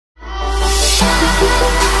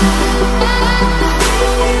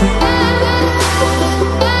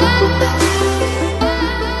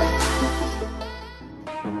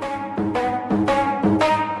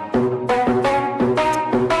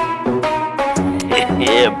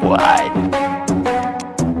Yeah, boy.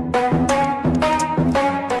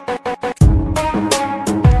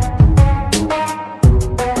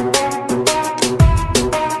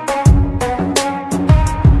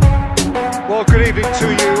 Well, good evening to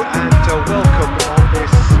you and welcome on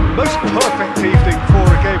this most perfect evening for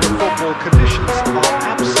a game of football. Conditions are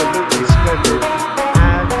absolutely splendid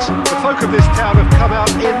and the folk of this town have come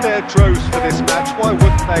out in their droves for this match. Why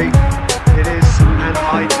wouldn't they? It is an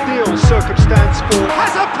ideal circumstance for...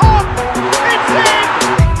 Has a pop!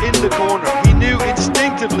 It's in the corner. He knew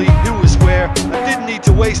instinctively who was where and didn't need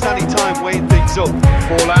to waste any time weighing things up.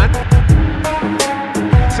 Forlan.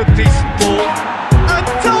 It's a decent ball. And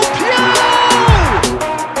Del Piero!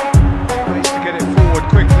 Ways to get it forward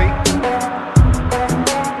quickly.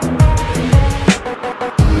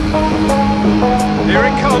 Here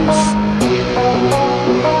it comes.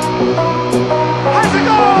 Has a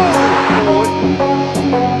goal! Forward.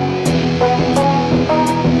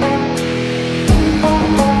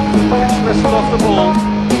 It's wrestled off the ball.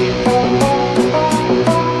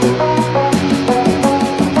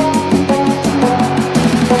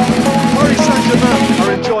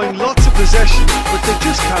 Are enjoying lots of possession, but they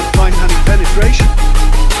just can't find any penetration.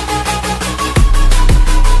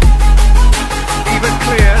 Even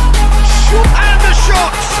clear, and the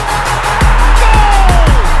shots!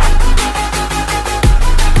 Goal!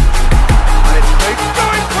 And it's played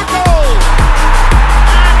going for goal!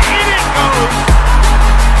 And in it goes!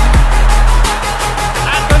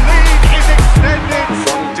 And the lead is extended.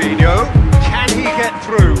 Ronaldinho, can he get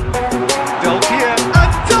through? Del Piero,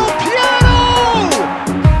 and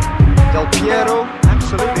Del Piero,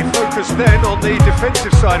 absolutely focused then on the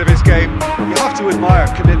defensive side of his game. You have to admire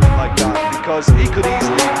commitment like that because he could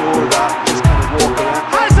easily ignore that and just kind of walk around.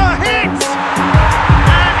 Has a hit!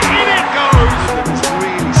 And in it goes! It was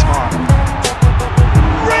really smart.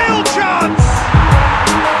 Real chance!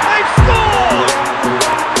 They've scored!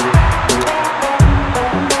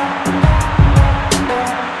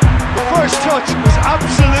 The first touch was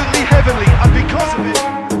absolutely heavenly and because of it,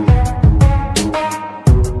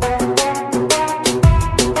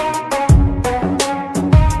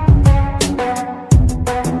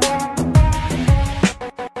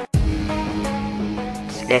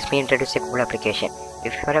 let me introduce a cool application.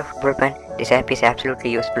 If you are a football fan, this app is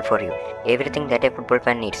absolutely useful for you. Everything that a football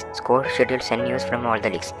fan needs: score, schedules and news from all the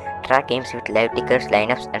leagues, track games with live tickers,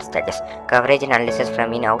 lineups and status, coverage and analysis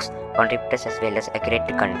from in-house contributors as well as accurate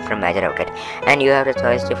content from major outlets. And you have the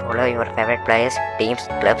choice to follow your favorite players, teams,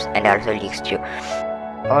 clubs and also leagues too.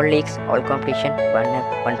 All leagues, all competition, one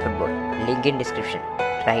app, one football. Link in description.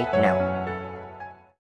 Try it now.